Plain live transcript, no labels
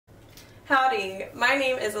Howdy, my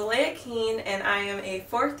name is Alaya Keane and I am a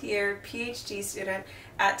fourth year PhD student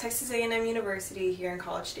at Texas A&M University here in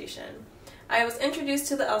College Station. I was introduced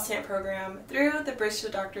to the LSAMP program through the Bridge to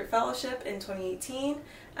Doctorate Fellowship in 2018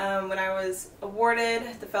 when I was awarded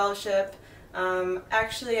the fellowship.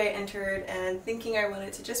 Actually, I entered and thinking I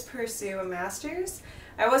wanted to just pursue a master's.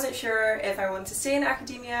 I wasn't sure if I wanted to stay in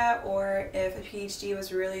academia or if a PhD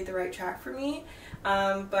was really the right track for me.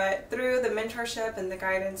 But through the mentorship and the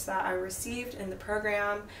guidance that I received in the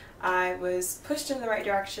program, I was pushed in the right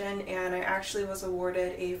direction and I actually was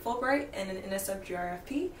awarded a Fulbright and an LSAMP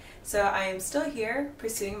GRFP. So I am still here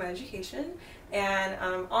pursuing my education and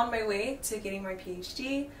on my way to getting my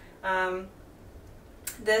PhD.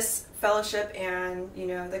 This fellowship and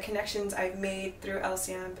the connections I've made through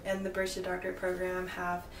LSAMP and the Bridge to Doctorate program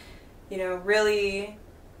have really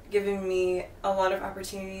given me a lot of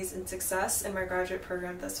opportunities and success in my graduate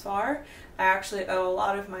program thus far. I actually owe a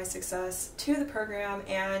lot of my success to the program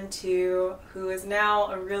and to who is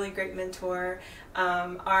now a really great mentor,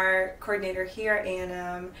 our coordinator here at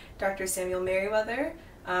A&M, Dr. Samuel Merriweather.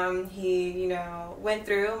 He, went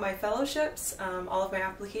through my fellowships, all of my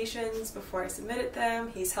applications before I submitted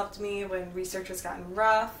them. He's helped me when research has gotten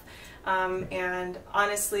rough, and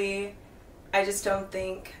honestly, I just don't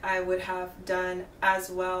think I would have done as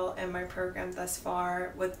well in my program thus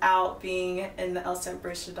far without being in the LSAMP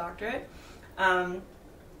Bridge to Doctorate. And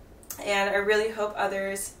I really hope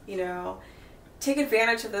others, take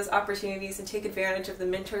advantage of those opportunities and take advantage of the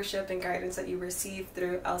mentorship and guidance that you receive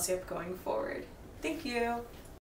through LSAMP going forward. Thank you.